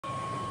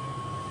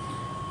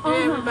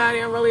Hey everybody,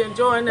 I'm really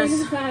enjoying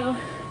this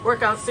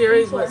workout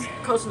series with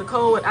Coach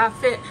Nicole with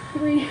iFit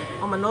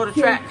on my Nordic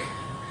track.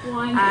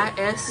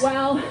 IS.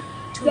 Well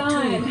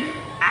done.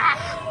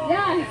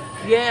 Yes.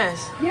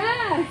 Yes.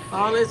 Yes.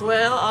 All is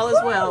well. All is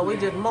well. We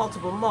did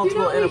multiple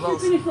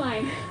intervals. Finish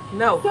line.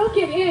 No. Soak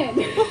it in.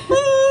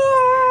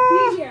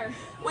 Be here.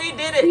 We did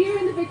Be it. here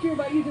in the picture of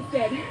what you just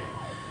did.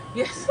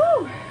 Yes.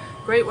 Woo.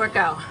 Great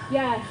workout.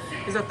 Yes.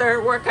 It's a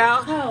third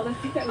workout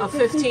of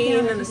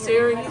 15 in the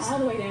series. All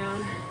the way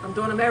down. I'm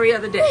doing them every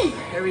other day.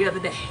 Every other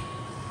day.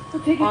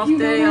 Off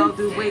day, I'll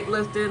do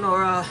weightlifting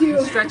or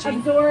stretching.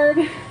 Absorb.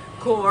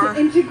 Core. To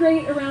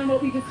integrate around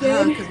what we just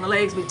did. Because my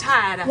legs be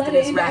tired after Let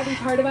this it into ride. every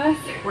part of us.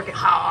 Working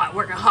hard,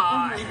 working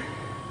hard.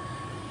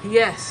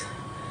 Yes.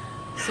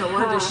 So I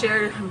wanted to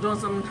share, I'm doing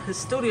some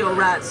studio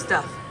ride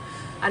stuff.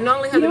 I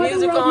normally have the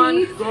music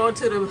on, going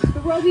to the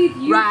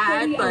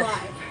ride, but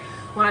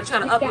when I try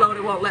to upload,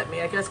 it won't let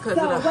me. I guess because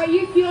of the what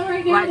you feel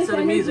right now, rights of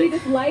the music.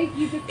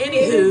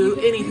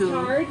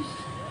 Anywho,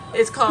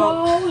 it's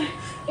called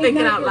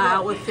Thinking Out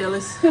Loud with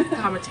Phyllis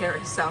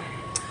commentary. So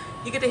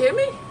you get to hear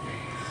me?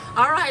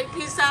 All right,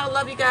 peace out.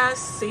 Love you guys.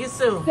 See you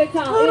soon. Sit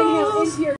down. Inhale into your